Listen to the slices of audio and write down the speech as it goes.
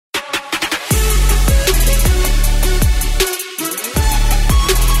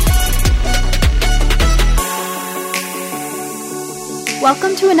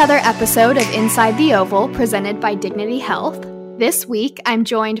Welcome to another episode of Inside the Oval presented by Dignity Health. This week, I'm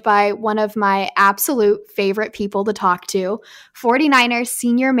joined by one of my absolute favorite people to talk to, 49ers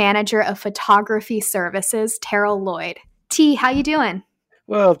Senior Manager of Photography Services, Terrell Lloyd. T, how you doing?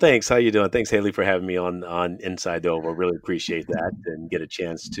 Well, thanks. How you doing? Thanks, Haley, for having me on Inside the Oval. Really appreciate that and get a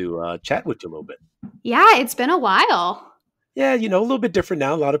chance to chat with you a little bit. Yeah, it's been a while. Yeah, a little bit different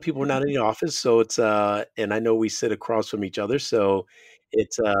now. A lot of people are not in the office, so and I know we sit across from each other, so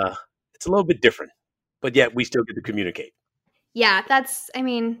it's a little bit different, but yet we still get to communicate. Yeah,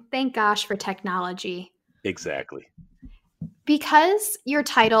 thank gosh for technology. Exactly. Because your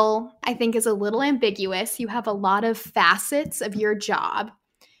title, I think, is a little ambiguous, you have a lot of facets of your job.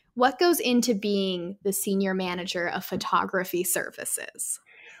 What goes into being the Senior Manager of Photography Services?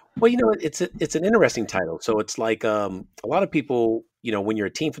 Well, it's an interesting title. So it's like a lot of people, when you're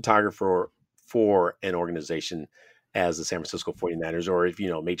a team photographer for an organization as the San Francisco 49ers, or if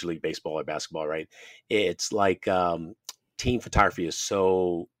Major League Baseball or basketball, right? It's like team photography is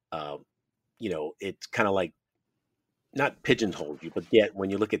so it's kind of like not pigeonholed you, but yet when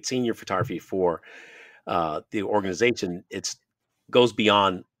you look at senior photography for the organization, it's goes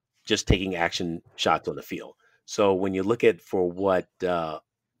beyond just taking action shots on the field. So when you look at for what a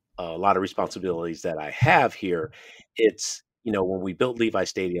lot of responsibilities that I have here, it's when we built Levi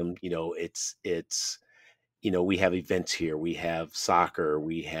Stadium, we have events here. We have soccer.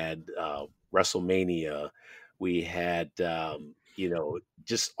 We had WrestleMania. We had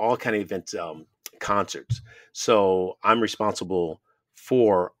just all kind of events, concerts. So I'm responsible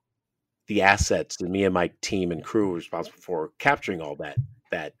for the assets, and me and my team and crew are responsible for capturing all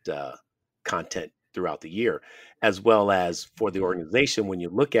that content throughout the year, as well as for the organization. When you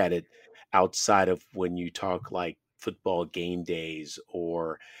look at it, outside of when you talk like football game days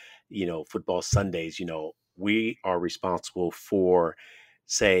or football Sundays, we are responsible for,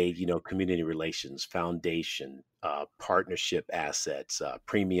 say, community relations, foundation, partnership assets,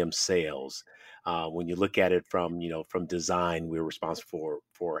 premium sales. When you look at it from design, we're responsible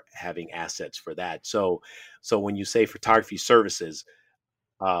for having assets for that. So when you say photography services,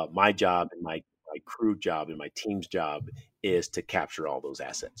 my job and my crew job and my team's job is to capture all those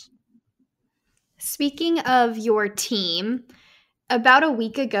assets. Speaking of your team, about a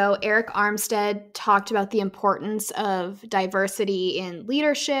week ago, Eric Armstead talked about the importance of diversity in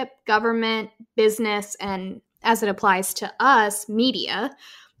leadership, government, business, and as it applies to us, media.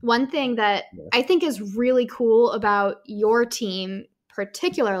 One thing that I think is really cool about your team,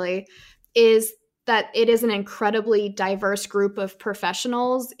 particularly, is that it is an incredibly diverse group of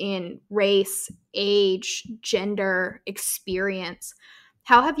professionals in race, age, gender, experience.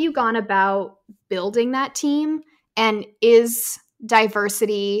 How have you gone about building that team? And is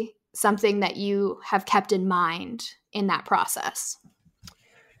diversity something that you have kept in mind in that process?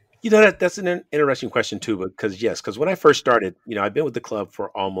 That's an interesting question too, because when I first started, I've been with the club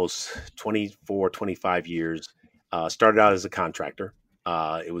for almost 24, 25 years. Started out as a contractor.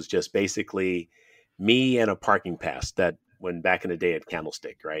 It was just basically me and a parking pass that when back in the day at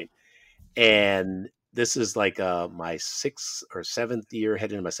Candlestick, right? And this is like my sixth or seventh year,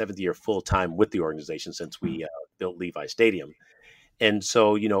 heading into my seventh year full time with the organization since we built Levi Stadium. And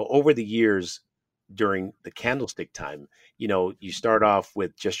so, over the years during the Candlestick time, you start off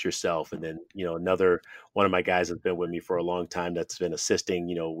with just yourself. And then, another one of my guys has been with me for a long time that's been assisting.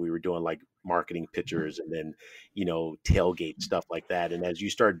 We were doing like marketing pictures and then, tailgate stuff like that. And as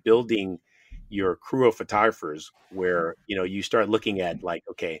you start building your crew of photographers, where, you start looking at like,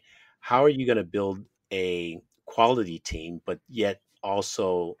 okay, how are you going to build a quality team, but yet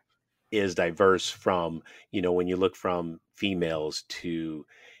also is diverse from, when you look from females to,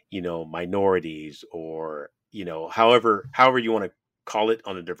 minorities or, however you want to call it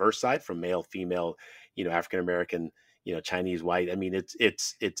on the diverse side from male, female, African American, Chinese, white. I mean,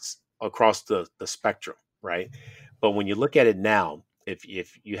 it's across the spectrum, right? But when you look at it now, if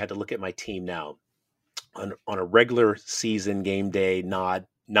you had to look at my team now on a regular season game day, not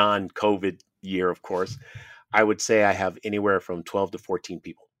non-COVID year, of course, I would say I have anywhere from 12 to 14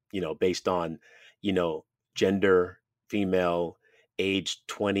 people, based on, you know, gender, female, age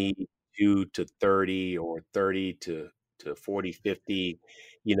 22 to 30 or 30 to 40, 50.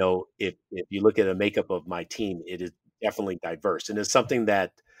 If you look at the makeup of my team, it is definitely diverse. And it's something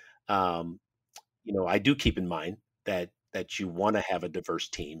that, um, I do keep in mind that you want to have a diverse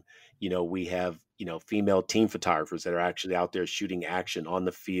team. We have, female team photographers that are actually out there shooting action on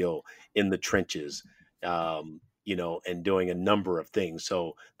the field, in the trenches, and doing a number of things.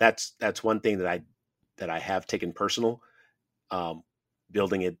 So that's one thing that I have taken personal, um,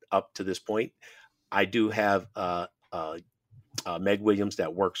 building it up to this point. I do have Meg Williams,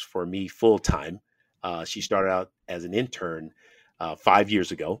 that works for me full time. She started out as an intern 5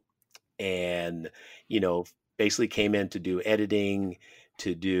 years ago, and you know, basically came in to do editing,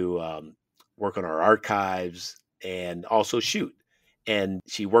 to do work on our archives, and also shoot. And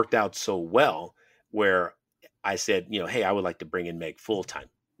she worked out so well where I said, hey, I would like to bring in Meg full time,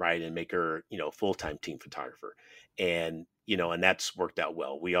 right, and make her, full time team photographer. And and that's worked out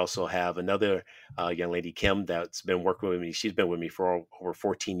well. We also have another young lady, Kim, that's been working with me. She's been with me for over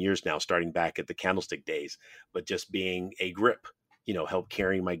 14 years now, starting back at the Candlestick days, but just being a grip, help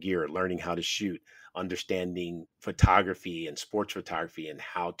carrying my gear, learning how to shoot, understanding photography and sports photography and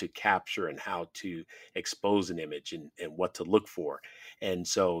how to capture and how to expose an image and what to look for. And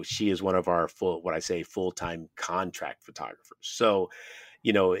so she is one of our full-time contract photographers. So,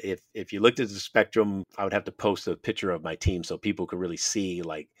 if you looked at the spectrum, I would have to post a picture of my team so people could really see,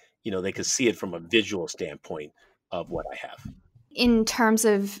 like, they could see it from a visual standpoint of what I have. In terms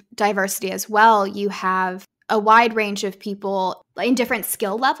of diversity as well, you have a wide range of people in different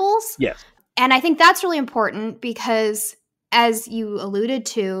skill levels. Yes. And I think that's really important because, as you alluded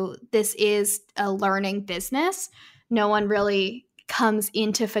to, this is a learning business. No one really comes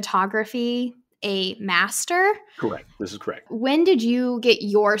into photography a master. Correct. This is correct. When did you get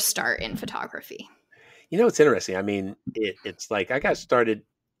your start in photography? It's interesting. I mean, it's like I got started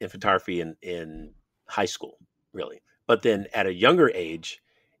in photography in high school, really. But then at a younger age,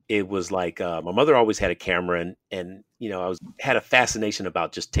 it was like my mother always had a camera, and I had a fascination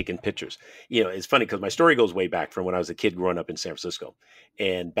about just taking pictures. It's funny because my story goes way back from when I was a kid growing up in San Francisco.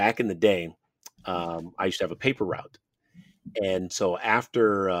 And back in the day, I used to have a paper route. And so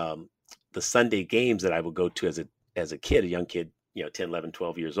after the Sunday games that I would go to as a kid, a young kid, 10, 11,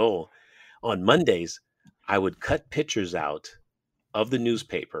 12 years old, on Mondays, I would cut pictures out of the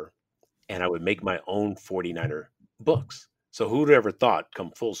newspaper and I would make my own 49er books. So who would have ever thought,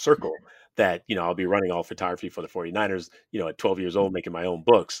 come full circle, that, I'll be running all photography for the 49ers, at 12 years old, making my own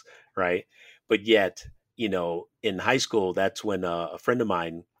books, right? But yet, in high school, that's when a friend of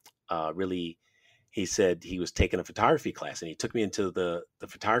mine really, he said he was taking a photography class and he took me into the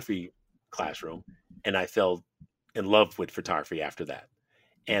photography classroom, and I fell in love with photography after that.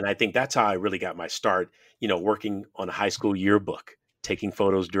 And I think that's how I really got my start, working on a high school yearbook, taking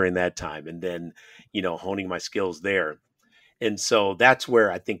photos during that time, and then, honing my skills there. And so that's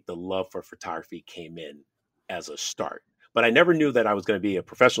where I think the love for photography came in as a start. But I never knew that I was going to be a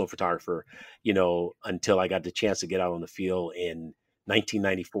professional photographer, until I got the chance to get out on the field in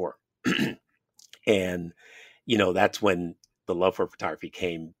 1994. And, that's when the love for photography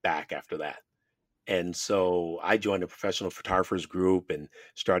came back after that. And so I joined a professional photographers group and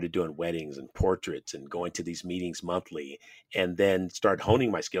started doing weddings and portraits and going to these meetings monthly, and then started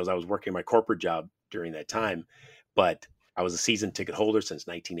honing my skills. I was working my corporate job during that time, but I was a season ticket holder since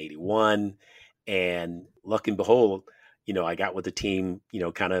 1981. And luck and behold, I got with the team,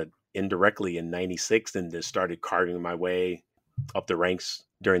 kind of indirectly in 96, and just started carving my way up the ranks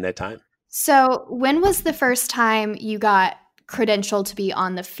during that time. So when was the first time you got credentialed to be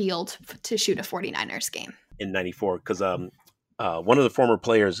on the field to shoot a 49ers game? In 94, because one of the former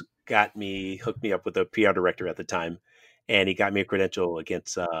players hooked me up with a PR director at the time, and he got me a credential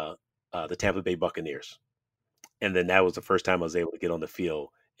against the Tampa Bay Buccaneers. And then that was the first time I was able to get on the field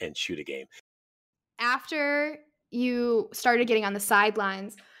and shoot a game. After you started getting on the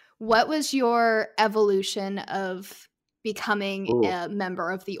sidelines, what was your evolution of becoming a member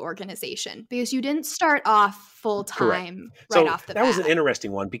of the organization? Because you didn't start off full time off the bat. That was an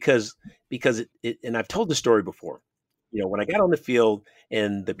interesting one because it, and I've told the story before. When I got on the field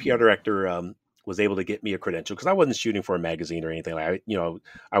and the PR director was able to get me a credential, because I wasn't shooting for a magazine or anything like that.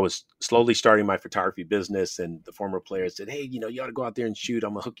 I was slowly starting my photography business, and the former player said, "Hey, you ought to go out there and shoot.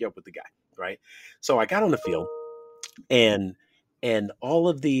 I'm gonna hook you up with the guy." Right. So I got on the field, and all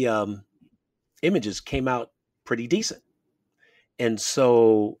of the images came out pretty decent. And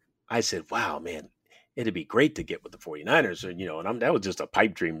so I said, wow, man, it'd be great to get with the 49ers. And that was just a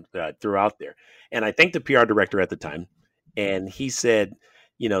pipe dream that I threw out there. And I thanked the PR director at the time. And he said,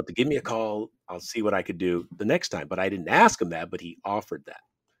 to give me a call, I'll see what I could do the next time. But I didn't ask him that, but he offered that.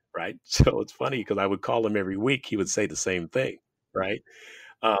 Right. So it's funny because I would call him every week. He would say the same thing. Right.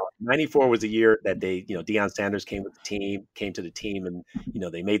 94 was the year that they, Deion Sanders came to the team, and,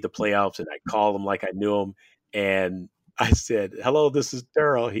 they made the playoffs, and I called him like I knew him. And I said, "Hello, this is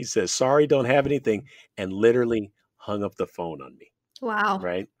Daryl." He says, "Sorry, don't have anything," and literally hung up the phone on me. Wow.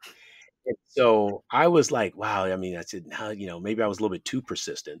 Right. And so I was like, wow. I mean, I said, maybe I was a little bit too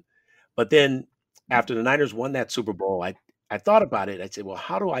persistent. But then after the Niners won that Super Bowl, I thought about it. I said, well,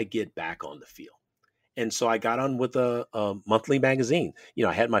 how do I get back on the field? And so I got on with a monthly magazine.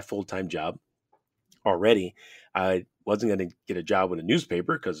 I had my full-time job already. I wasn't going to get a job with a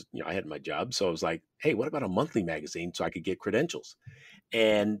newspaper because I had my job. So I was like, hey, what about a monthly magazine so I could get credentials?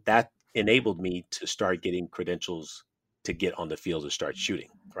 And that enabled me to start getting credentials to get on the field and start shooting,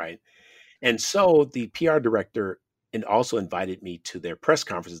 right? And so the PR director and also invited me to their press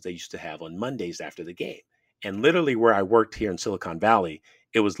conferences they used to have on Mondays after the game. And literally where I worked here in Silicon Valley,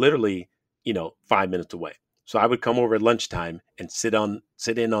 it was literally, 5 minutes away. So I would come over at lunchtime and sit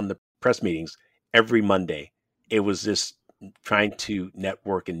in on the press meetings every Monday. It was just trying to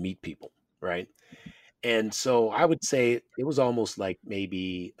network and meet people, right? And so I would say it was almost like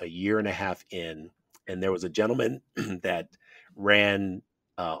maybe a year and a half in, and there was a gentleman that ran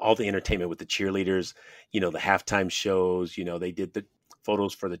all the entertainment with the cheerleaders, the halftime shows, they did the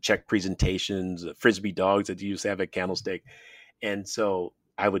photos for the check presentations, the frisbee dogs that you used to have at Candlestick. And so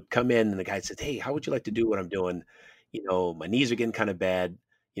I would come in and the guy said, hey, how would you like to do what I'm doing? My knees are getting kind of bad,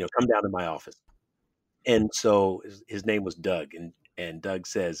 come down to my office. And so his name was Doug, and Doug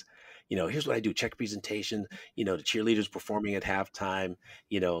says, here's what I do: check presentation, the cheerleaders performing at halftime,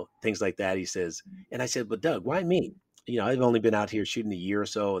 things like that. He says, and I said, but Doug, why me? I've only been out here shooting a year or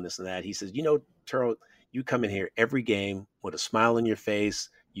so, and this and that. He says, Turo, you come in here every game with a smile on your face.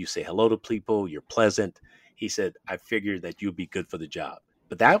 You say hello to people. You're pleasant. He said, I figured that you'd be good for the job.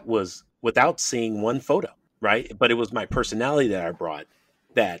 But that was without seeing one photo, right? But it was my personality that I brought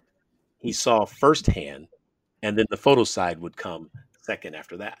that he saw firsthand, and then the photo side would come second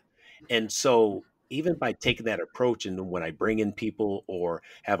after that. And so even by taking that approach, and when I bring in people or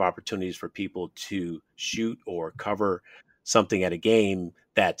have opportunities for people to shoot or cover something at a game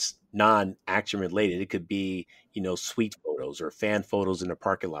that's non-action related, it could be, suite photos or fan photos in the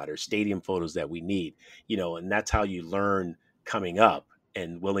parking lot or stadium photos that we need, and that's how you learn coming up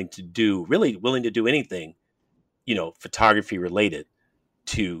and really willing to do anything, photography related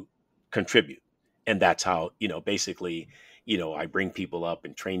to contribute. And that's how, basically, I bring people up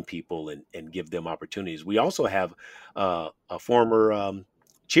and train people and give them opportunities. We also have a former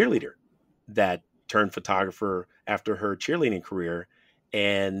cheerleader that turned photographer after her cheerleading career.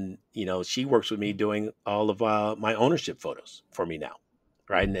 And, she works with me doing all of my ownership photos for me now.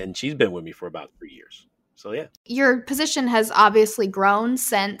 Right. And she's been with me for about 3 years. So, yeah. Your position has obviously grown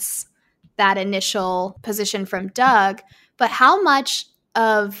since that initial position from Doug, but how much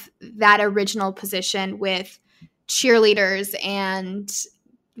of that original position with cheerleaders and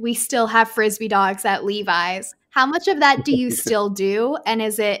we still have frisbee dogs at Levi's, how much of that do you still do? And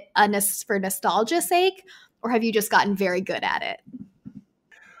is it for nostalgia's sake, or have you just gotten very good at it?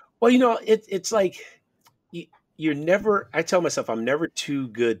 Well, it's like you're never, I tell myself I'm never too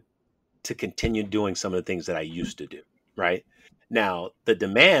good to continue doing some of the things that I used to do. Right now, the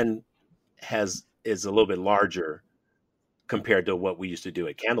demand is a little bit larger compared to what we used to do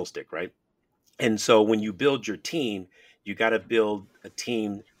at Candlestick, right? And so when you build your team, you got to build a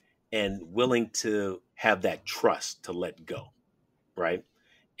team and willing to have that trust to let go, right?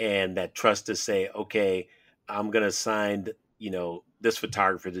 And that trust to say, okay, I'm going to assign, this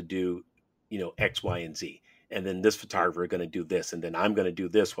photographer to do, X, Y, and Z. And then this photographer are going to do this. And then I'm going to do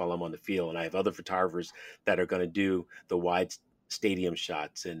this while I'm on the field. And I have other photographers that are going to do the wide stadium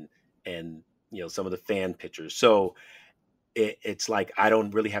shots and, some of the fan pictures. So it's like I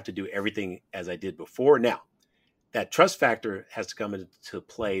don't really have to do everything as I did before. Now, that trust factor has to come into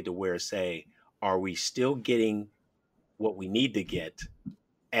play to where, say, are we still getting what we need to get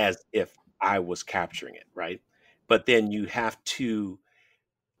as if I was capturing it, right? But then you have to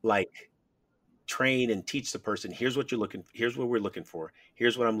like train and teach the person, here's what we're looking for.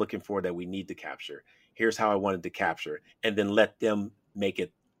 Here's what I'm looking for that we need to capture. Here's how I wanted to capture, and then let them make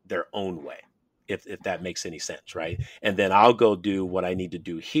it their own way. If that makes any sense, right? And then I'll go do what I need to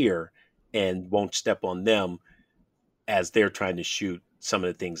do here and won't step on them as they're trying to shoot some of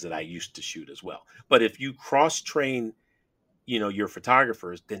the things that I used to shoot as well. But if you cross train, your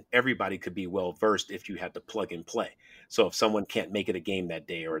photographers, then everybody could be well versed if you had to plug and play. So if someone can't make it a game that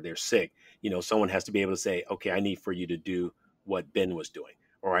day or they're sick, someone has to be able to say, okay, I need for you to do what Ben was doing,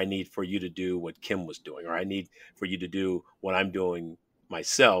 or I need for you to do what Kim was doing, or I need for you to do what I'm doing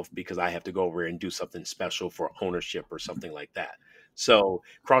myself because I have to go over and do something special for ownership or something like that. So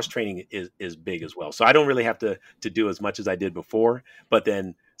cross training is big as well. So I don't really have to do as much as I did before, but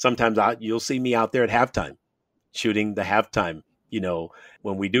then sometimes you'll see me out there at halftime shooting the halftime,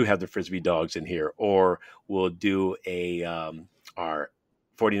 when we do have the frisbee dogs in here, or we'll do our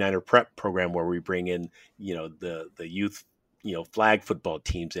 49er prep program where we bring in, the youth flag football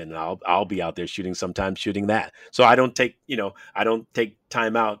teams in, and I'll be out there shooting, sometimes shooting that. So I don't take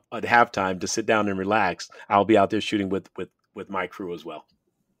time out at halftime to sit down and relax. I'll be out there shooting with my crew as well.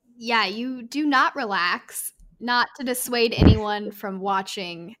 Yeah, you do not relax, not to dissuade anyone from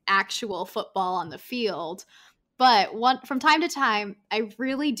watching actual football on the field. But from time to time, I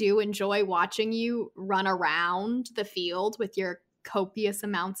really do enjoy watching you run around the field with your copious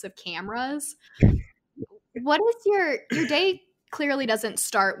amounts of cameras. What is your day clearly doesn't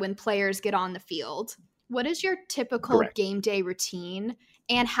start when players get on the field. What is your typical Correct. game day routine,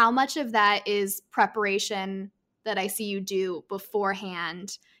 and how much of that is preparation that I see you do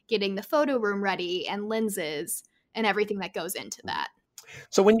beforehand, getting the photo room ready and lenses and everything that goes into that?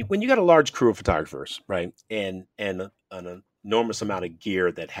 So when you got a large crew of photographers, right, and an enormous amount of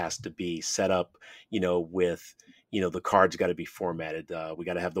gear that has to be set up, with the cards got to be formatted. We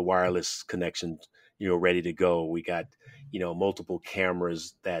got to have the wireless connection, ready to go. We got multiple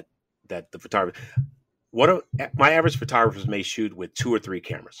cameras that the photographer. My average photographers may shoot with two or three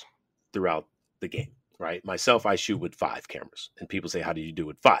cameras throughout the game, right? Myself, I shoot with five cameras, and people say, "How do you do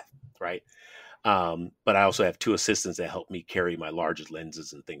with five?" Right? But I also have two assistants that help me carry my largest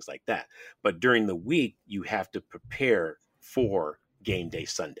lenses and things like that. But during the week, you have to prepare for game day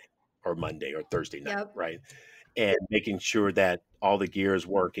Sunday or Monday or Thursday night, Yep. right? And making sure that all the gear is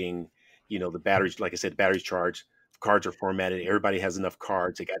working, the batteries, like I said, batteries charged, cards are formatted, everybody has enough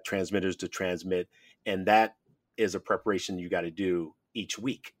cards, they got transmitters to transmit. And that is a preparation you got to do each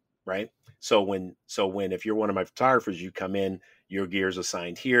week, right? So when if you're one of my photographers, you come in, your gear is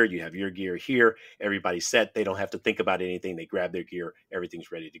assigned here, you have your gear here, everybody's set, they don't have to think about anything, they grab their gear,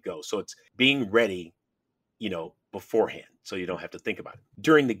 everything's ready to go. So it's being ready, beforehand, so you don't have to think about it.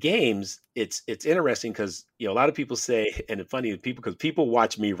 During the games, it's interesting because a lot of people say, and it's funny because people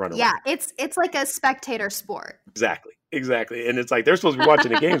watch me run Yeah, around. it's like a spectator sport. Exactly, and it's like they're supposed to be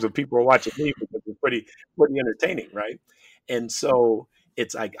watching the games, but people are watching me because it's pretty entertaining, right? And so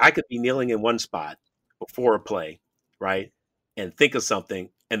it's like I could be kneeling in one spot before a play, right, and think of something,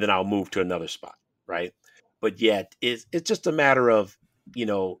 and then I'll move to another spot, right? But yet it's just a matter of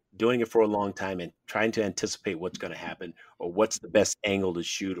doing it for a long time and trying to anticipate what's going to happen or what's the best angle to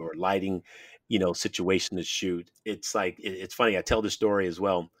shoot or lighting, situation to shoot. It's like it's funny. I tell the story as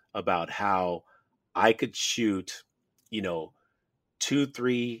well about how I could shoot, you know, two,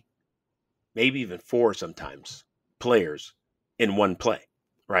 three, maybe even four sometimes players in one play,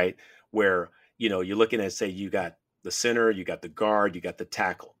 right? Where, you're looking at, say, you got the center, you got the guard, you got the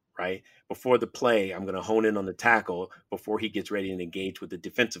tackle, right? Before the play, I'm going to hone in on the tackle before he gets ready and engage with the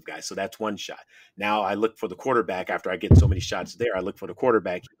defensive guy. So that's one shot. Now I look for the quarterback after I get so many shots there. I look for the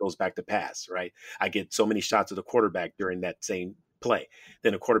quarterback. He goes back to pass, right? I get so many shots of the quarterback during that same play.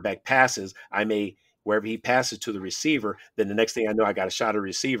 Then a quarterback passes. I may wherever he passes to the receiver, then the next thing I know, I got a shot of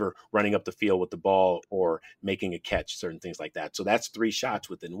receiver running up the field with the ball or making a catch, certain things like that. So that's three shots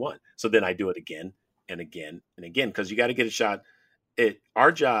within one. So then I do it again and again and again because you got to get a shot.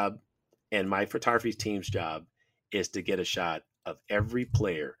 Our job and my photography team's job is to get a shot of every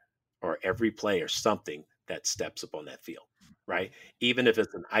player or every player something that steps up on that field, right? Even if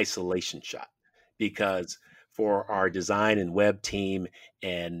it's an isolation shot, because for our design and web team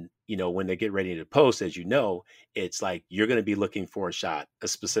and when they get ready to post, as it's like you're going to be looking for a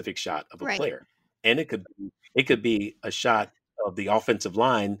specific shot of a Right. player, and it could be a shot of the offensive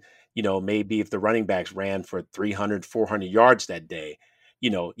line. Maybe if the running backs ran for 300 400 yards that day,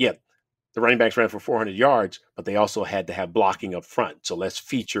 yeah, the running backs ran for 400 yards, but they also had to have blocking up front. So let's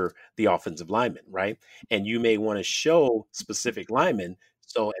feature the offensive lineman, right? And you may want to show specific linemen.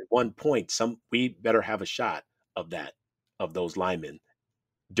 So at one point, we better have a shot of those linemen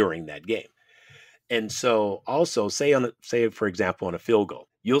during that game. And so also say for example on a field goal,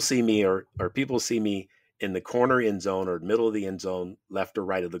 you'll see me or people see me in the corner end zone or middle of the end zone, left or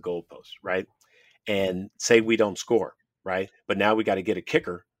right of the goalpost, right? And say we don't score, right? But now we got to get a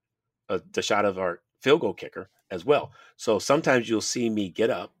kicker, the shot of our field goal kicker as well. So sometimes you'll see me get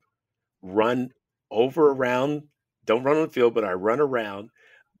up, run over around, don't run on the field, but I run around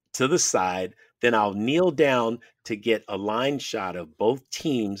to the side. Then I'll kneel down to get a line shot of both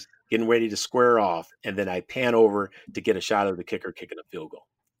teams getting ready to square off. And then I pan over to get a shot of the kicker kicking a field goal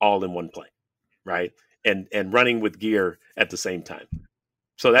all in one play, right? And running with gear at the same time.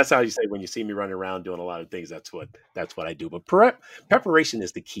 So that's how you say when you see me running around doing a lot of things, that's what I do. But preparation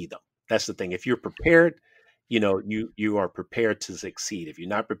is the key, though. That's the thing. If you're prepared, you are prepared to succeed. If you're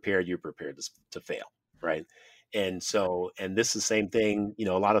not prepared, you're prepared to fail, right? And this is the same thing.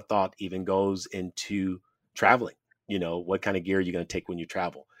 A lot of thought even goes into traveling. What kind of gear are you going to take when you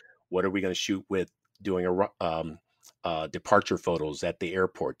travel? What are we going to shoot with doing departure photos at the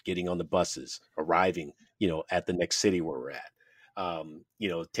airport, getting on the buses, arriving, at the next city where we're at.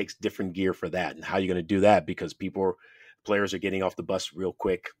 It takes different gear for that. And how you're going to do that, because players are getting off the bus real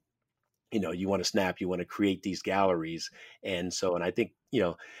quick. You want to snap, you want to create these galleries. And I think,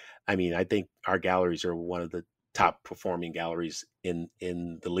 I think our galleries are one of the top performing galleries in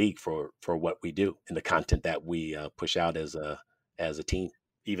the league for what we do and the content that we push out as a team,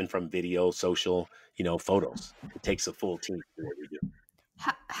 even from video, social, photos. It takes a full team to do what we do.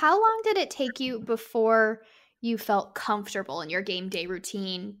 How long did it take you before you felt comfortable in your game day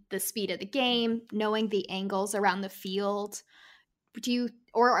routine, the speed of the game, knowing the angles around the field?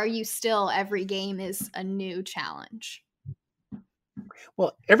 Or are you still every game is a new challenge?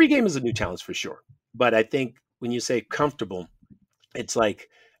 Well, every game is a new challenge for sure. But I think when you say comfortable, it's like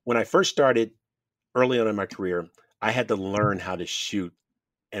when I first started early on in my career, I had to learn how to shoot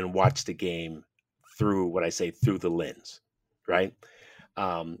and watch the game through what I say through the lens, right?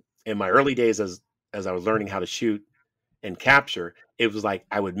 In my early days, as I was learning how to shoot and capture, it was like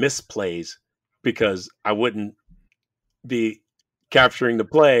I would miss plays because I wouldn't be capturing the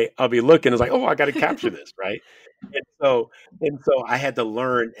play. I'll be looking, it's like, oh, I got to capture this, right? And so I had to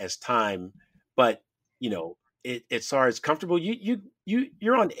learn as time, but you know, as far as comfortable,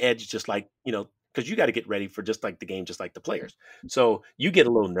 you're on edge, just like because you got to get ready for just like the game, just like the players. So you get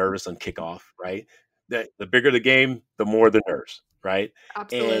a little nervous on kickoff, right? The bigger the game, the more the nerves, right?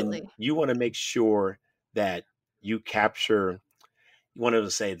 And Absolutely. you want to make sure that you capture. You want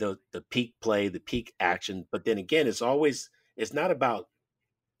to say the peak play, the peak action, but then again, it's not about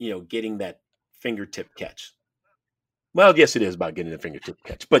getting that fingertip catch. Well, yes, it is about getting the fingertip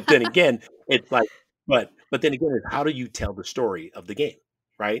catch, but then again, it's like, but then again, it's how do you tell the story of the game,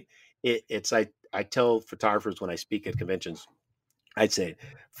 right? It's I tell photographers when I speak at conventions, I'd say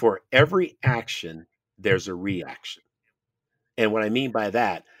for every action, there's a reaction. And what I mean by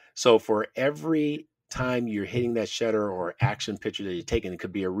that, so for every time you're hitting that shutter or action picture that you're taking, it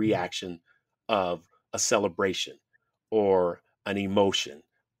could be a reaction of a celebration or an emotion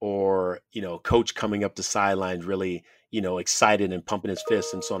or, coach coming up the sidelines really, excited and pumping his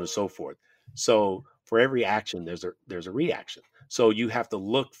fists and so on and so forth. So for every action, there's a reaction. So you have to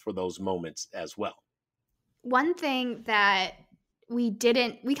look for those moments as well. One thing that we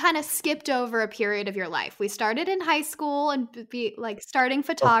kind of skipped over a period of your life. We started in high school and be like starting Oh,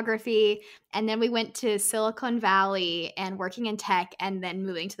 photography, and then we went to Silicon Valley and working in tech, and then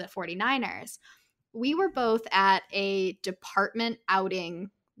moving to the 49ers. We were both at a department outing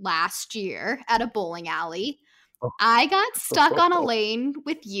last year at a bowling alley. I got stuck on a oh, lane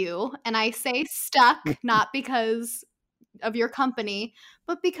with you, and I say stuck not because of your company,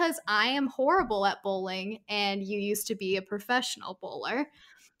 but because I am horrible at bowling and you used to be a professional bowler,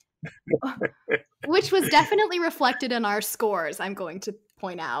 which was definitely reflected in our scores, I'm going to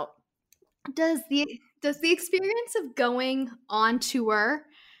point out. Does the experience of going on tour,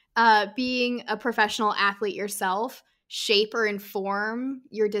 being a professional athlete yourself, shape or inform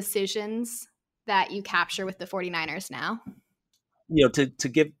your decisions that you capture with the 49ers now? to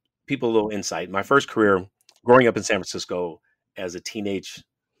give people a little insight, my first career growing up in San Francisco as a teenage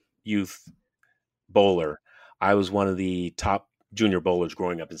youth bowler, I was one of the top junior bowlers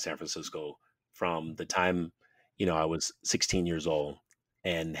growing up in San Francisco from the time, I was 16 years old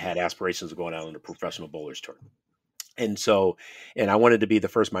and had aspirations of going out on a professional bowlers tour. And I wanted to be the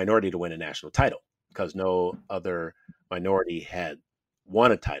first minority to win a national title because no other minority had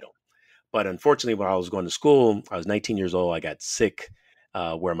won a title. But unfortunately, when I was going to school, I was 19 years old. I got sick,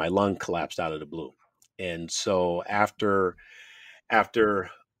 where my lung collapsed out of the blue. And so after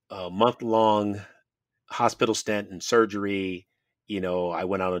a month long hospital stint and surgery, I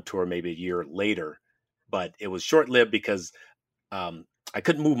went on a tour maybe a year later, but it was short lived because I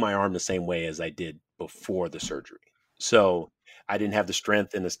couldn't move my arm the same way as I did before the surgery. So I didn't have the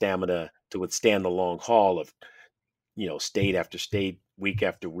strength and the stamina to withstand the long haul of state after state, week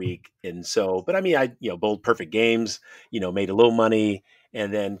after week. And so, but I mean, I, bowled perfect games, made a little money,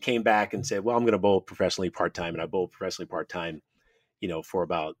 and then came back and said, well, I'm going to bowl professionally part time. And I bowled professionally part time, for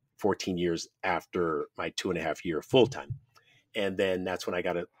about 14 years after my 2.5 year full time. And then that's when I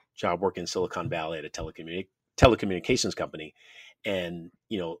got a job working in Silicon Valley at a telecommunications company and,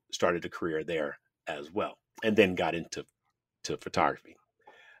 started a career there as well. And then got into photography.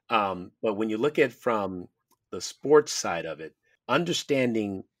 But when you look at from the sports side of it,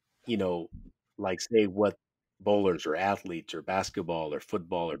 understanding, you know, like say what bowlers or athletes or basketball or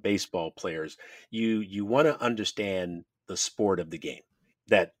football or baseball players, you want to understand the sport of the game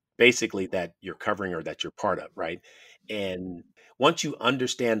that basically that you're covering or that you're part of, right? And once you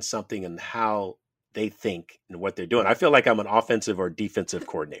understand something and how they think and what they're doing. I feel like I'm an offensive or defensive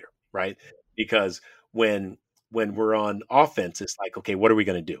coordinator, right? Because when when we're on offense, it's like, okay, what are we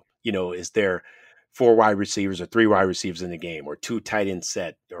going to do? Is there four wide receivers or three wide receivers in the game, or two tight end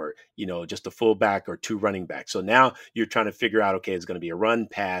set, or just a fullback or two running backs? So now you're trying to figure out, okay, it's going to be a run,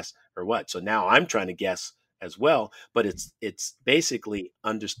 pass, or what? So now I'm trying to guess as well, but it's basically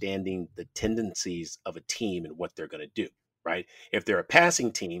understanding the tendencies of a team and what they're going to do, right? If they're a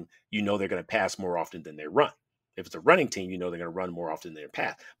passing team, they're going to pass more often than they run. If it's a running team, they're going to run more often than they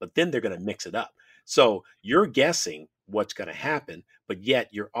pass, but then they're going to mix it up. So you're guessing what's going to happen, but yet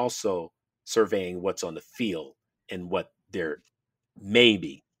you're also surveying what's on the field and what they're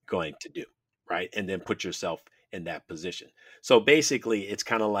maybe going to do, right? And then put yourself in that position. So basically, it's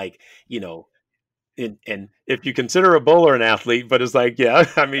kind of like, you know, and if you consider a bowler an athlete, but it's like, yeah,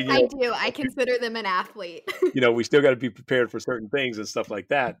 I mean, I do. I consider them an athlete. we still got to be prepared for certain things and stuff like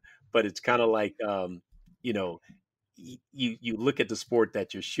that. But it's kind of like, you know, you look at the sport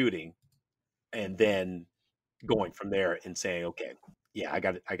that you're shooting, and then going from there and saying, okay, yeah, I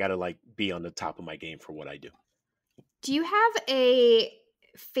got to like be on the top of my game for what I do. Do you have a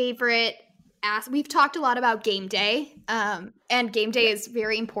favorite we've talked a lot about game day, and game day Yeah. is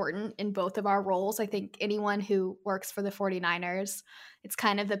very important in both of our roles. I think anyone who works for the 49ers, it's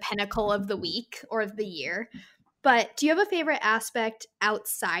kind of the pinnacle of the week or of the year. But do you have a favorite aspect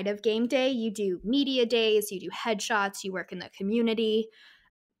outside of game day? You do media days, you do headshots, you work in the community.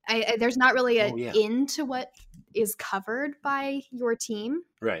 There's not really Oh a yeah. into what is covered by your team.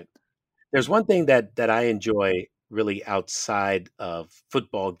 Right. There's one thing that I enjoy really outside of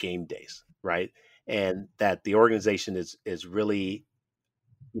football game days, right? And that the organization is really,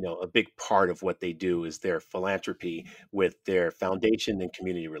 a big part of what they do is their philanthropy with their foundation and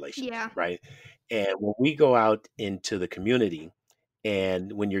community relations, Yeah. right? And when we go out into the community,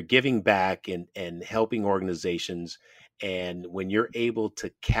 and when you're giving back and helping organizations, and when you're able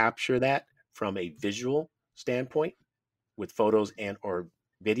to capture that from a visual standpoint with photos and or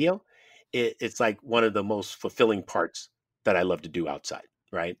video, it's like one of the most fulfilling parts that I love to do outside,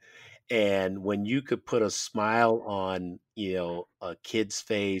 right? And when you could put a smile on, a kid's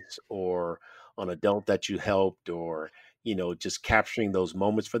face, or an adult that you helped, or just capturing those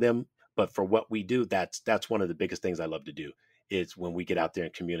moments for them. But for what we do, that's one of the biggest things I love to do, is when we get out there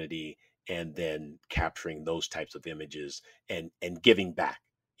in community and then capturing those types of images and giving back.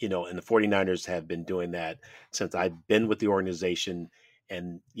 And the 49ers have been doing that since I've been with the organization.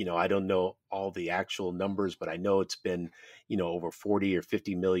 And, I don't know all the actual numbers, but I know it's been, over 40 or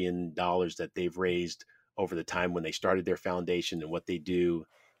 $50 million that they've raised over the time when they started their foundation and what they do.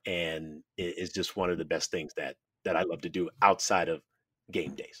 And it's just one of the best things that I love to do outside of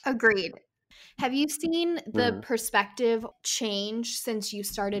game days. Agreed. Have you seen the Mhm. perspective change since you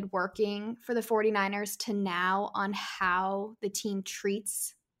started working for the 49ers to now on how the team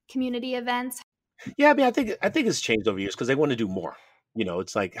treats community events? Yeah, I mean, I think it's changed over years because they want to do more.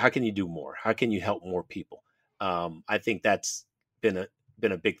 It's like, how can you do more? How can you help more people? I think that's been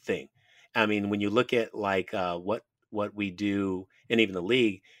a big thing. I mean, when you look at like what we do, and even the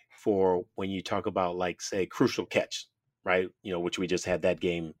league, for when you talk about, like, say, crucial catch, right? Which we just had that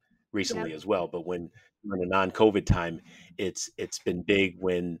game recently Yep. as well. But when we're in a non-COVID time, it's been big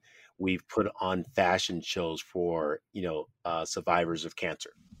when we've put on fashion shows for survivors of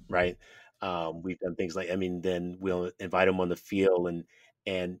cancer, right? We've done things like, I mean, then we'll invite them on the field,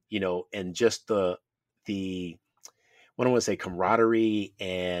 and just the what I want to say, camaraderie,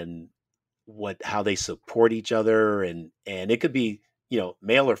 and how they support each other, and it could be,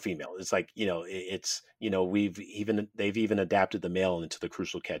 male or female. It's like, it's, they've even adapted the male into the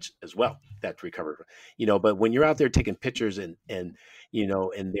crucial catch as well, that's recovered. But when you're out there taking pictures, and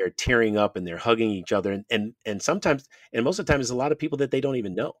they're tearing up and they're hugging each other, and sometimes, and most of the time, there's a lot of people that they don't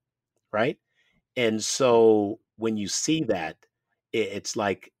even know, right? And so when you see that, it's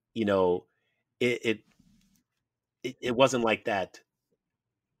like, it, it it wasn't like that,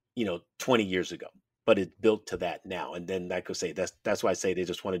 20 years ago, but it's built to that now. And then, like I say, that's why I say they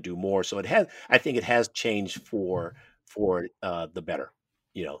just want to do more. So I think it has changed for the better,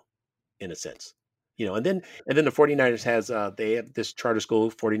 you know, in a sense. And then the 49ers they have this charter school,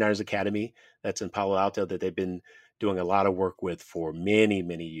 49ers Academy, that's in Palo Alto, that they've been doing a lot of work with for many,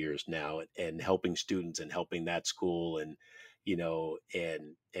 many years now, and helping students and helping that school, and even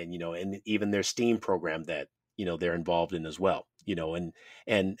their STEAM program that, they're involved in as well. And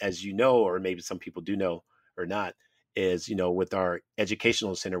as you know, or maybe some people do know or not, is, with our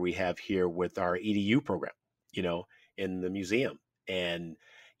educational center we have here with our EDU program, you know, in the museum. And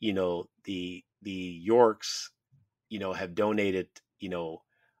the Yorks, have donated,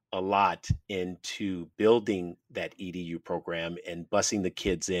 a lot into building that EDU program and busing the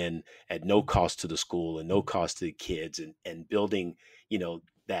kids in at no cost to the school and no cost to the kids, and building, you know,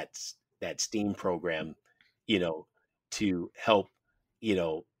 that STEAM program, you know, to help, you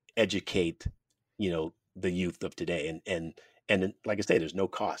know, educate, you know, the youth of today. And like I say, there's no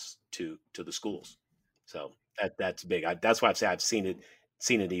cost to the schools. So that's big. That's why I've said I've seen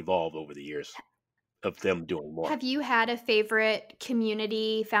it evolve over the years of them doing more. Have you had a favorite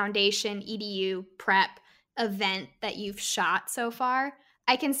community foundation EDU prep event that you've shot so far?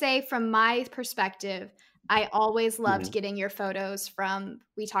 I can say from my perspective, I always loved Mhm. getting your photos from,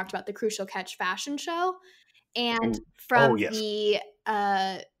 we talked about the Crucial Catch fashion show, and Ooh. Oh, from yes. the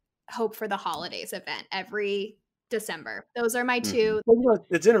Hope for the Holidays event every December. Those are my Mhm. two. Well, you know,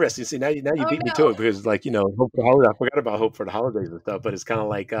 it's interesting. See, now you Oh beat me to no. it because, like, you know, Hope for the Holiday. I forgot about Hope for the Holidays and stuff, but it's kind of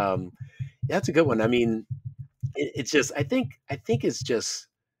like, yeah, that's a good one. I mean, it's just, I think it's just,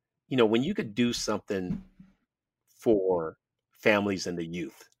 you know, when you could do something for families and the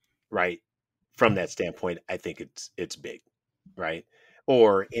youth, right? From that standpoint, I think it's big, right?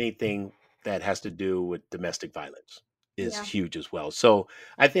 Or anything that has to do with domestic violence is Yeah. huge as well. So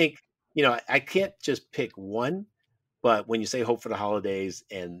I think, you know, I can't just pick one, but when you say Hope for the Holidays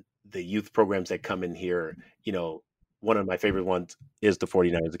and the youth programs that come in here, you know, one of my favorite ones is the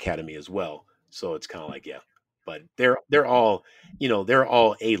 49ers Academy as well. So it's kind of like, yeah, but they're all, you know, they're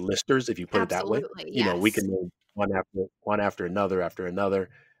all A-listers if you put it that way. Absolutely. You know, we Yes. can name one after another after another.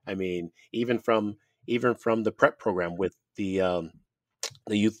 I mean, even from the prep program with the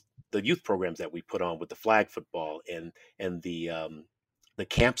youth the youth programs that we put on with the flag football and the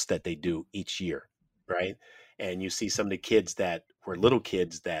camps that they do each year, right? And you see some of the kids that were little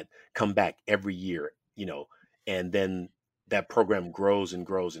kids that come back every year, you know, and then that program grows and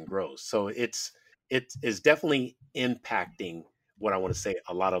grows and grows. So it is definitely impacting what I want to say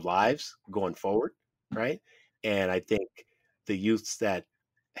a lot of lives going forward, right? And I think the youths that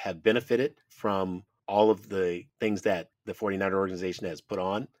have benefited from all of the things that the 49er organization has put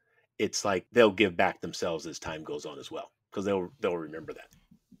on, it's like they'll give back themselves as time goes on as well because they'll remember that.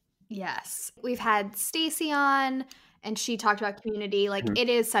 Yes. We've had Stacy on and she talked about community. Like Mhm. it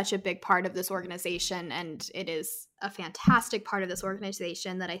is such a big part of this organization and it is a fantastic part of this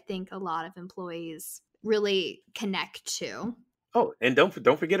organization that I think a lot of employees really connect to. Oh, and don't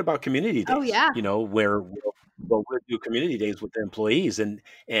forget about community Oh days. yeah. You know where we'll do community days with the employees, and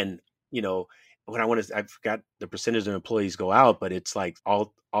you know when I forgot the percentage of employees go out, but it's like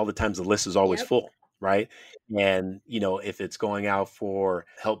all the times the list is always Yep. full, right? And you know if it's going out for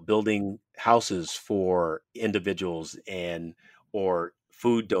help building houses for individuals and or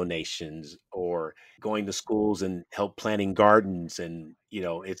food donations or going to schools and help planting gardens, and you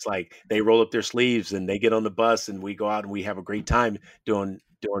know it's like they roll up their sleeves and they get on the bus and we go out and we have a great time doing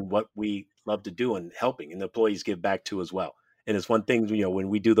what we love to do and helping, and the employees give back to as well. And it's one thing, you know, when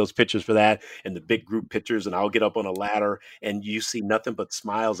we do those pictures for that and the big group pictures, and I'll get up on a ladder and you see nothing but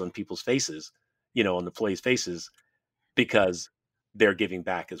smiles on people's faces, you know, on the employees' faces because they're giving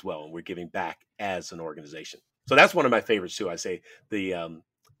back as well, and we're giving back as an organization. So that's one of my favorites too. I say the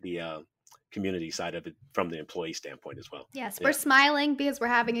community side of it from the employee standpoint as well. Yes, we're Yeah. smiling because we're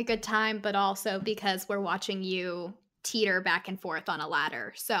having a good time, but also because we're watching you teeter back and forth on a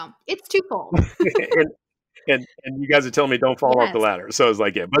ladder. So it's twofold. and, and you guys are telling me don't fall off the Yes. ladder. So it's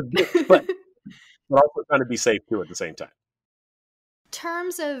like, yeah, but also trying to be safe too at the same time.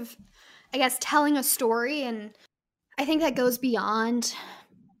 Terms of, I guess, telling a story, and I think that goes beyond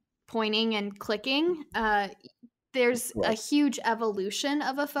pointing and clicking. There's a Right. huge evolution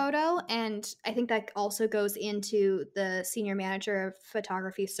of a photo, and I think that also goes into the senior manager of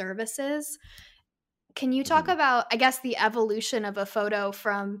photography services. Can you talk Mhm. about, I guess, the evolution of a photo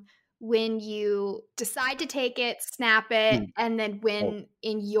from when you decide to take it, snap it, Mm. and then Oh, when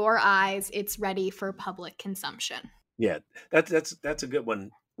in your eyes it's ready for public consumption? yeah, that's a good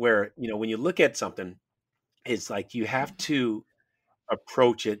one. Where you know when you look at something, it's like you have to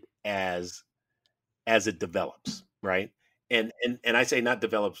approach it as it develops, right? And I say not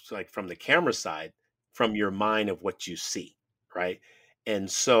develops like from the camera side, from your mind of what you see, right?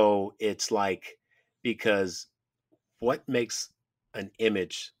 And so it's like because what makes an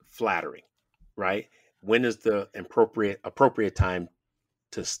image flattering, right? When is the appropriate time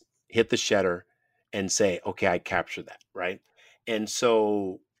to hit the shutter and say, okay, I capture that, right? And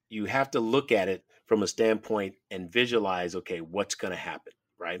so you have to look at it from a standpoint and visualize, okay, what's going to happen,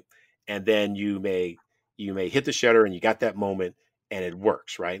 right? And then you may hit the shutter and you got that moment and it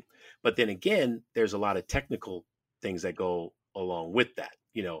works, right? But then again, there's a lot of technical things that go along with that.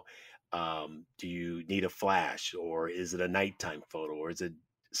 You know, do you need a flash, or is it a nighttime photo, or is it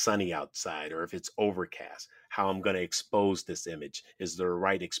sunny outside or if it's overcast, how I'm going to expose this image. Is there the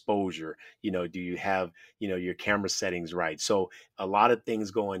right exposure? Do you have, your camera settings right? So a lot of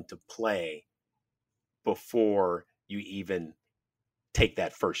things go into play before you even take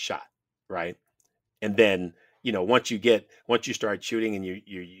that first shot, right? And then, once you start shooting and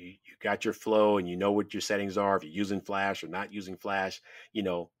you got your flow and you know what your settings are, if you're using flash or not using flash,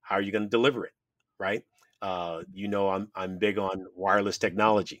 how are you going to deliver it, right? I'm big on wireless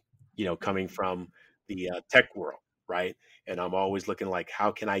technology, coming from the tech world, right? And I'm always looking like,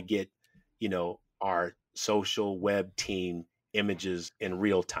 how can I get, our social web team images in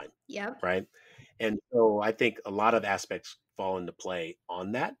real time, Yep. right? And so I think a lot of aspects fall into play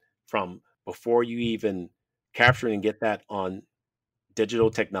on that, from before you even capture and get that on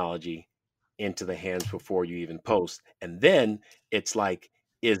digital technology into the hands before you even post. And then it's like,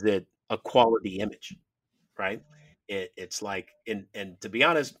 is it a quality image, right? It's like, and to be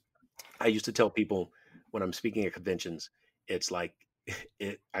honest, I used to tell people when I'm speaking at conventions, it's like,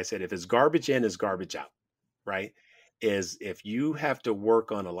 I said, if it's garbage in, is garbage out, right? Is if you have to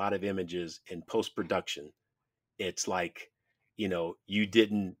work on a lot of images in post production, it's like, you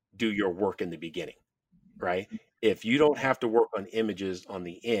didn't do your work in the beginning, right? If you don't have to work on images on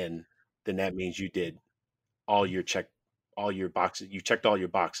the end, then that means you did all your boxes, you checked all your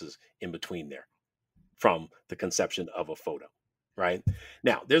boxes in between there from the conception of a photo, right?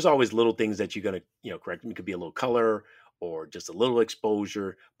 Now, there's always little things that you're going to, correct. It could be a little color or just a little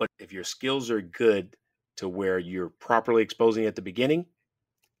exposure, but if your skills are good to where you're properly exposing at the beginning,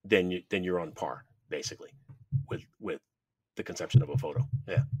 then you're on par basically with the conception of a photo.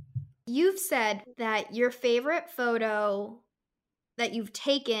 Yeah. You've said that your favorite photo that you've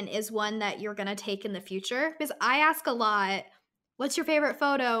taken is one that you're going to take in the future. Because I ask a lot, what's your favorite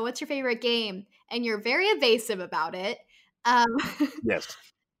photo? What's your favorite game? And you're very evasive about it. Um, Yes.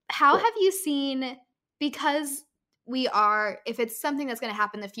 how Correct. have you seen, because if it's something that's going to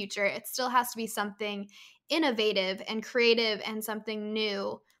happen in the future, it still has to be something innovative and creative and something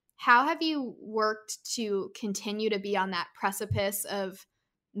new. How have you worked to continue to be on that precipice of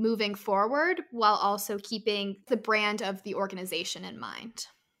moving forward while also keeping the brand of the organization in mind?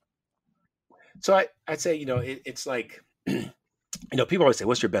 So I'd say, it's like, people always say,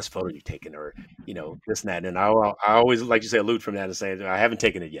 what's your best photo you've taken, or, this and that. And I always, like you say, allude from that and say, I haven't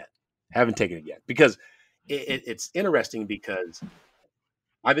taken it yet. Haven't taken it yet. Because it's interesting because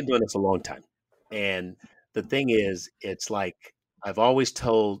I've been doing this a long time. And the thing is, it's like, I've always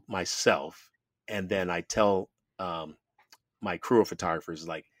told myself, and then I tell um, my crew of photographers,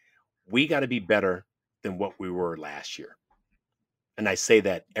 like, we got to be better than what we were last year. And I say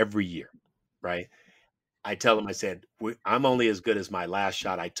that every year, right? I tell them, I said, I'm only as good as my last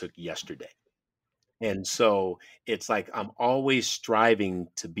shot I took yesterday. And so it's like I'm always striving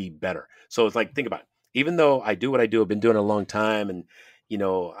to be better. So it's like, think about it. Even though I do what I do, I've been doing it a long time, and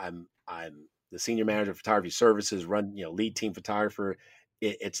I'm the senior manager of photography services, run lead team photographer.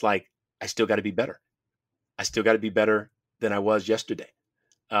 It's like I still got to be better. I still got to be better than I was yesterday,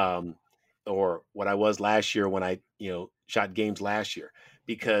 um, or what I was last year when I shot games last year.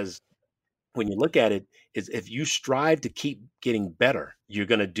 Because when you look at it, is if you strive to keep getting better, you're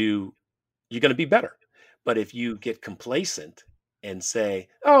going to be better. But if you get complacent and say,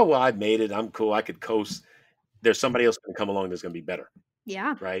 "Oh, well, I've made it. I'm cool. I could coast." There's somebody else going to come along that's going to be better,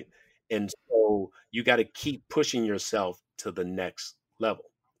 Yeah. right? And so you got to keep pushing yourself to the next level.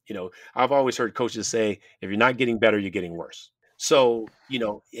 I've always heard coaches say, if you're not getting better, you're getting worse. So,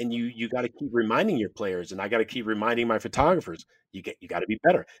 and you got to keep reminding your players, and I got to keep reminding my photographers, you got to be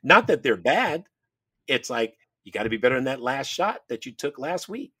better. Not that they're bad. It's like, you got to be better than that last shot that you took last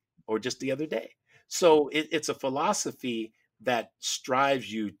week or just the other day. So it's a philosophy that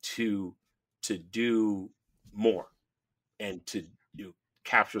strives you to do more and to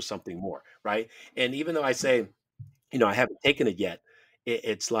capture something more, right? And even though I say, I haven't taken it yet,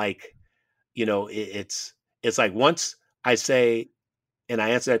 it's like, it's like, once I say and I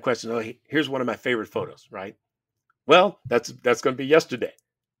answer that question, oh, here's one of my favorite photos, right? Well, that's going to be yesterday.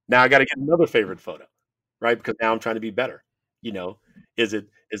 Now I got to get another favorite photo, right? Because now I'm trying to be better. You know, is it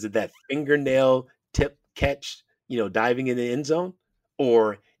that fingernail tip catch, diving in the end zone,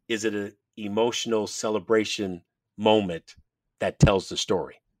 or is it an emotional celebration moment that tells the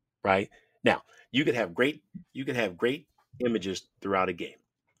story, right? Now you can have great images throughout a game,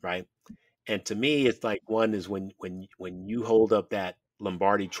 right? And to me, it's like, one is when you hold up that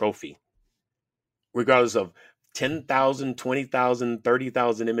Lombardi Trophy, regardless of 10,000, 20,000,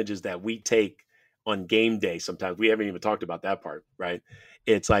 30,000 images that we take on game day. Sometimes we haven't even talked about that part, right?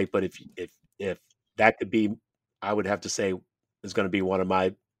 It's like, but if that could be, I would have to say, is going to be one of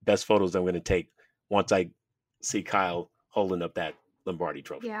my best photos I'm going to take once I see Kyle holding up that Lombardi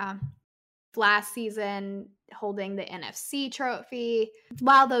trophy. Yeah. Last season, holding the NFC trophy.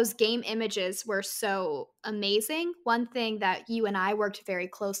 While those game images were so amazing, one thing that you and I worked very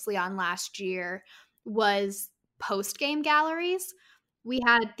closely on last year was post-game galleries. We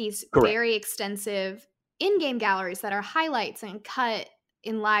had these Correct. very extensive in-game galleries that are highlights and cut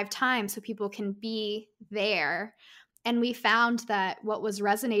in live time so people can be there. And we found that what was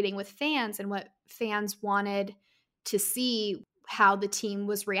resonating with fans and what fans wanted to see how the team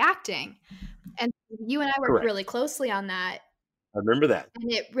was reacting. And you and I worked Correct. really closely on that. I remember that.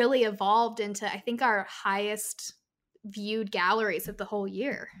 And it really evolved into, I think, our highest viewed galleries of the whole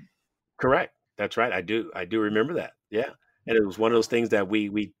year. Correct. That's right. I do remember that. Yeah. And it was one of those things that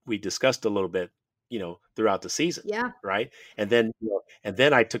we discussed a little bit, throughout the season. Yeah. Right. And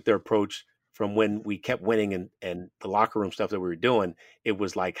then I took the approach from when we kept winning and the locker room stuff that we were doing. It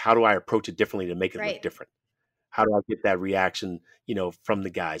was like, how do I approach it differently to make it look different? How do I get that reaction, from the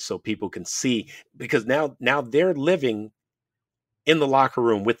guys so people can see? Because now they're living in the locker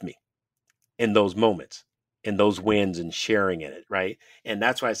room with me in those moments, in those wins, and sharing in it, right? And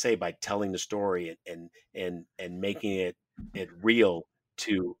that's why I say, by telling the story and making it real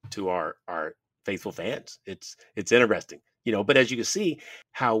to our faithful fans, it's interesting, But as you can see,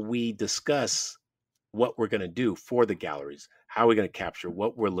 how we discuss what we're going to do for the galleries, how we're going to capture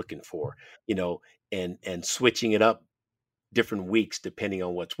what we're looking for, and switching it up different weeks depending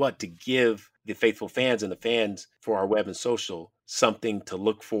on what's what, to give the faithful fans and the fans for our web and social something to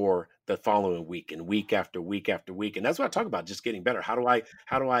look for the following week and week after week after week. And that's what I talk about, just getting better. How do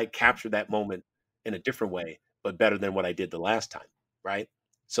I capture that moment in a different way, but better than what I did the last time, right?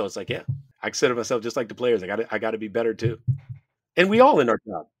 So it's like, yeah, I consider myself just like the players. I got to be better too. And we all in our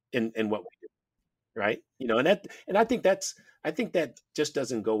job in what we do, right? And I think that just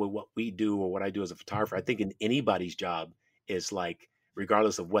doesn't go with what we do or what I do as a photographer. I think in anybody's job is like,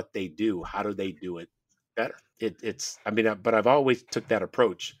 regardless of what they do, how do they do it better? But I've always took that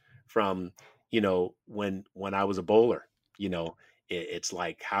approach from, when I was a bowler, it's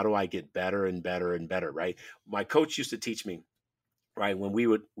like, how do I get better and better and better, right? My coach used to teach me, right, when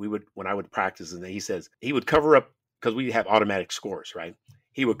when I would practice, and he would cover up, because we have automatic scores, right?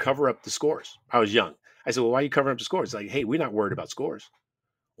 He would cover up the scores. I was young. I said, well, why are you covering up the scores? It's like, hey, we're not worried about scores.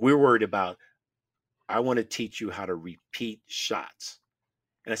 We're worried about, I want to teach you how to repeat shots.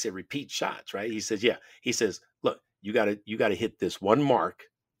 And I said, repeat shots, right? He says, yeah. He says, look, you gotta hit this one mark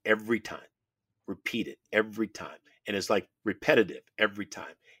every time. Repeat it every time. And it's like repetitive every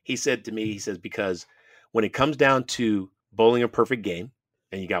time. He said to me, he says, because when it comes down to bowling a perfect game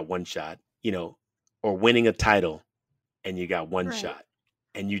and you got one shot, or winning a title and you got one shot,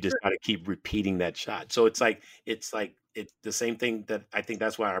 and you just got to keep repeating that shot. So it's the same thing, that I think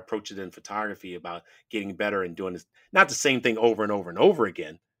that's why I approach it in photography, about getting better and doing this, not the same thing over and over and over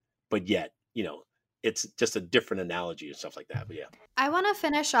again, but yet, it's just a different analogy and stuff like that. But yeah. I want to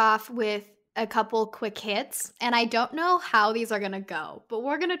finish off with a couple quick hits, and I don't know how these are going to go, but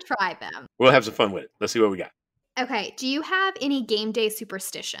we're going to try them. We'll have some fun with it. Let's see what we got. Okay. Do you have any game day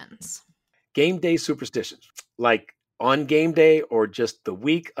superstitions? Game day superstitions, like on game day or just the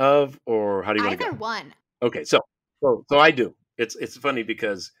week of, or how do you want to go? Either one. Okay. So I do. It's funny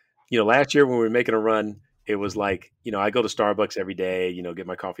because, last year when we were making a run, it was like, I go to Starbucks every day, get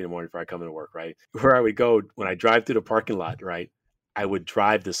my coffee in the morning before I come into work, right? Where I would go when I drive through the parking lot, right? I would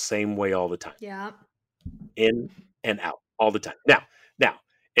drive the same way all the time. Yeah. In and out all the time. Now,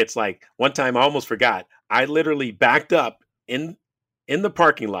 it's like one time I almost forgot. I literally backed up in the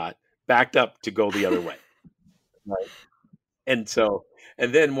parking lot, backed up to go the other way. Right. And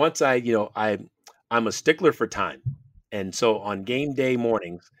then once I'm a stickler for time. And so on game day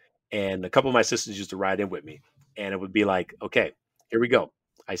mornings, and a couple of my sisters used to ride in with me, and it would be like, okay, here we go.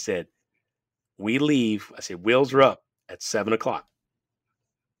 I said, wheels are up at 7:00,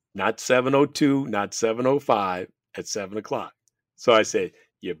 not 7:02, not 7:05, at 7:00. So I said,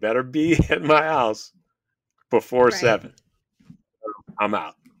 you better be at my house before 7. I'm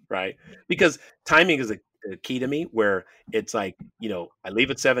out, right? Because timing is a key to me, where it's like, I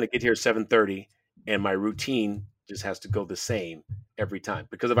leave at 7 to get here at 7:30, and my routine just has to go the same every time.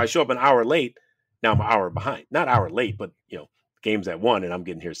 Because if I show up an hour late, now I'm an hour behind. Not hour late, but game's at 1 and I'm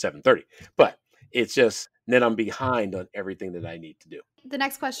getting here at 7:30. But it's just, then I'm behind on everything that I need to do. The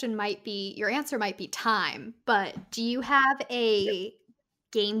next question your answer might be time, but do you have a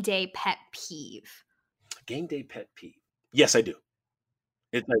game day pet peeve? Game day pet peeve? Yes, I do.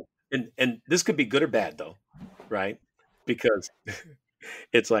 It's like, and this could be good or bad though, right? Because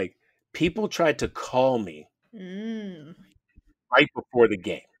it's like, people try to call me right before the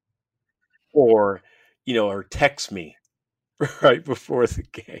game. or or text me right before the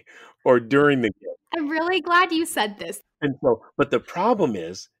game or during the game. I'm really glad you said this. And so, but the problem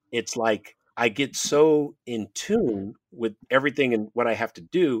is, it's like I get so in tune with everything and what I have to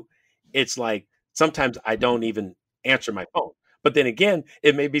do. It's like sometimes I don't even answer my phone. But then again,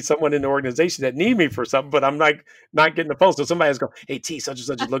 it may be someone in the organization that need me for something, but I'm like not getting the phone. So somebody's going, "Hey T, such and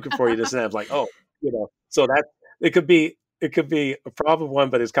such is looking for you." This and that. I'm like, "Oh, So that it could be a problem one,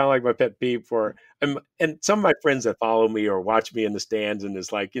 but it's kind of like my pet peeve for and some of my friends that follow me or watch me in the stands, and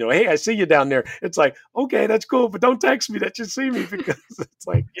it's like, "Hey, I see you down there." It's like, okay, that's cool, but don't text me that you see me because it's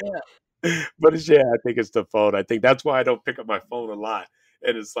like, yeah. But I think it's the phone. I think that's why I don't pick up my phone a lot.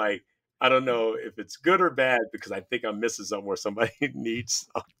 And it's like, I don't know if it's good or bad because I think I'm missing something where somebody needs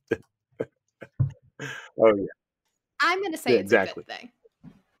something. Oh yeah, I'm going to say yeah, it's a good exactly. thing.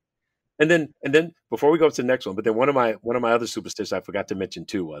 And then before we go to the next one, but then one of my other superstitions I forgot to mention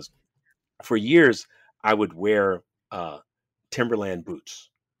too was for years I would wear Timberland boots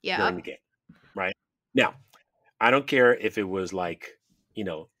during the Yep. game. Right now, I don't care if it was like you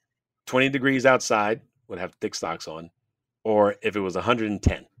know 20 degrees outside, would have thick socks on, or if it was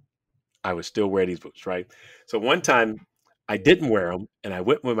 110, I would still wear these boots. Right. So one time I didn't wear them, and I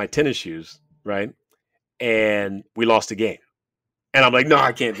went with my tennis shoes. Right, and we lost the game. And I'm like, no,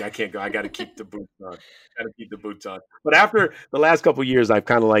 I can't go. I got to keep the boots on. Got to keep the boots on. But after the last couple of years, I've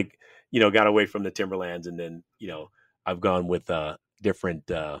kind of like, got away from the Timberlands, and then, I've gone with different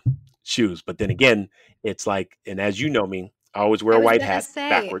shoes. But then again, it's like, and as you know me, I always wear I a was white going to hat say,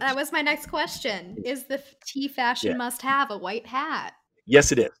 that backwards. was my next question. Is the tea Yeah. fashion must have a white hat?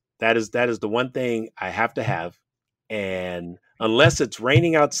 Yes, it is. That is the one thing I have to have. And unless it's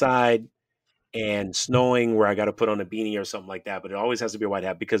raining outside and snowing where I got to put on a beanie or something like that, but it always has to be a white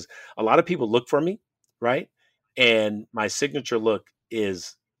hat because a lot of people look for me, right? And my signature look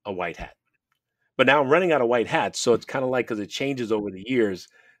is a white hat. But now I'm running out of white hats, so it's kind of like because it changes over the years.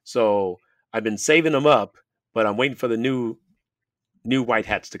 So I've been saving them up, but I'm waiting for the new white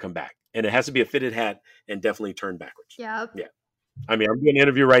hats to come back, and it has to be a fitted hat and definitely turned backwards. Yep. Yeah, I mean I'm doing an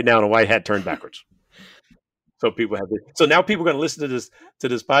interview right now in a white hat turned backwards, so people have this. So now people are going to listen to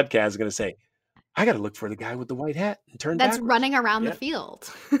this podcast are going to say, I got to look for the guy with the white hat and turn That's backwards. running around the Yeah, field.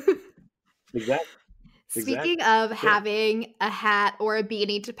 exactly, exactly. Speaking of Yeah. having a hat or a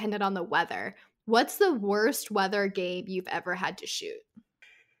beanie dependent on the weather, what's the worst weather game you've ever had to shoot?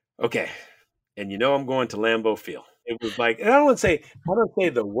 Okay. And I'm going to Lambeau Field. It was like, and I don't say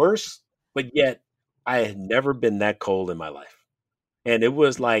the worst, but yet I had never been that cold in my life. And it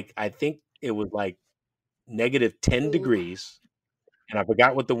was like, I think it was like negative 10 Ooh. degrees. And I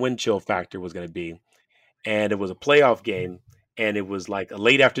forgot what the wind chill factor was going to be. And it was a playoff game. And it was like a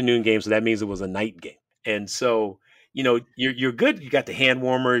late afternoon game. So that means it was a night game. And so, you're good. You got the hand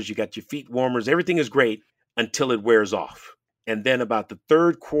warmers, you got your feet warmers, everything is great until it wears off. And then about the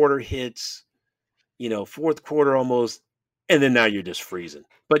third quarter hits, fourth quarter almost, and then now you're just freezing.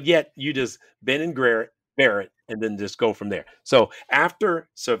 But yet you just bend and bear it, and then just go from there. So after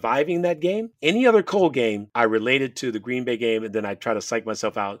surviving that game, any other cold game, I related to the Green Bay game, and then I try to psych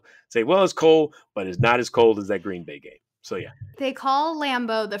myself out, say, well, it's cold, but it's not as cold as that Green Bay game. So yeah. They call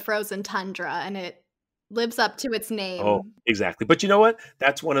Lambeau the frozen tundra, and it lives up to its Oh, name. exactly. But you know what?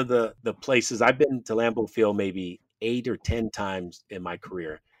 That's one of the places I've been to Lambeau Field maybe 8 or 10 times in my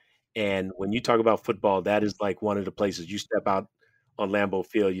career. And when you talk about football, that is like one of the places you step out on Lambeau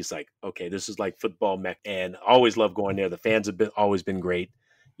Field, you're like, okay, this is like football mecca. And I always love going there. The fans have always been great.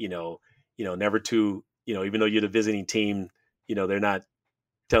 Never too, even though you're the visiting team, they're not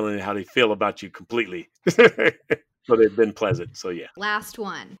telling you how they feel about you completely. So they've been pleasant. So yeah. Last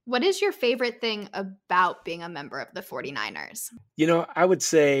one. What is your favorite thing about being a member of the 49ers? I would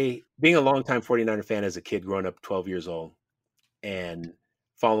say being a longtime 49er fan as a kid growing up 12 years old and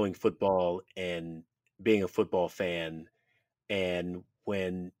following football and being a football fan, and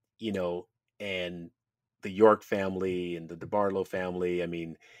when and the York family and the DeBarlo family, I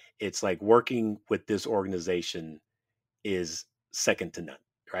mean, it's like working with this organization is second to none,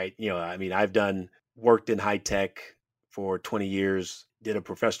 right? I mean, I've done worked in high tech for 20 years, did a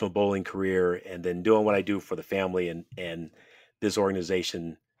professional bowling career, and then doing what I do for the family, and this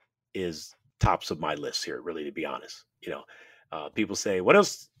organization is tops of my list here, really, to be honest. People say, "What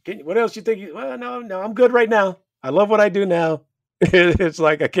else? What else you think?" Well, no, no, I'm good right now. I love what I do now. It's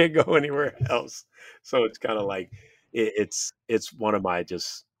like I can't go anywhere else. So it's kind of like it's one of my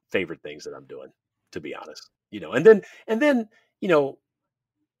just favorite things that I'm doing, to be honest. And then you know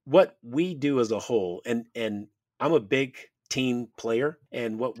what we do as a whole, and I'm a big team player,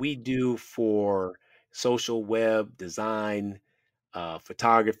 and what we do for social web design,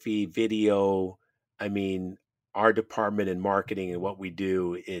 photography, video. I mean, our department in marketing and what we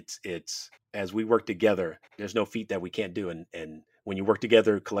do, it's as we work together, there's no feat that we can't do. And when you work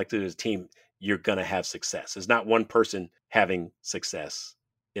together collectively as a team, you're gonna have success. It's not one person having success.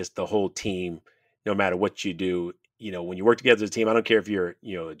 It's the whole team, no matter what you do. When you work together as a team, I don't care if you're,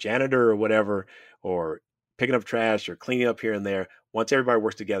 a janitor or whatever, or picking up trash or cleaning up here and there. Once everybody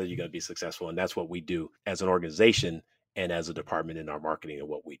works together, you're going to be successful. And that's what we do as an organization and as a department in our marketing and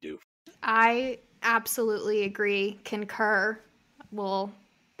what we do. I absolutely agree, concur. Well,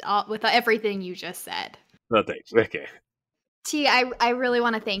 with everything you just said. No, thanks. Okay. T, I really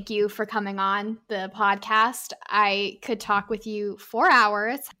want to thank you for coming on the podcast. I could talk with you for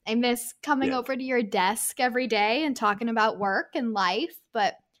hours. I miss coming over to your desk every day and talking about work and life,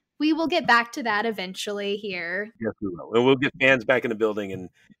 but we will get back to that eventually here. Yes, we will. And we'll get fans back in the building. And,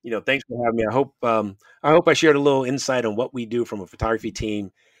 thanks for having me. I hope I shared a little insight on what we do from a photography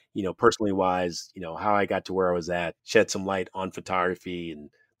team, personally wise, how I got to where I was at, shed some light on photography and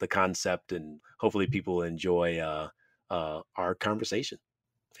the concept, and hopefully people enjoy our conversation.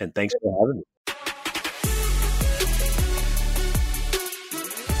 And thanks for having me.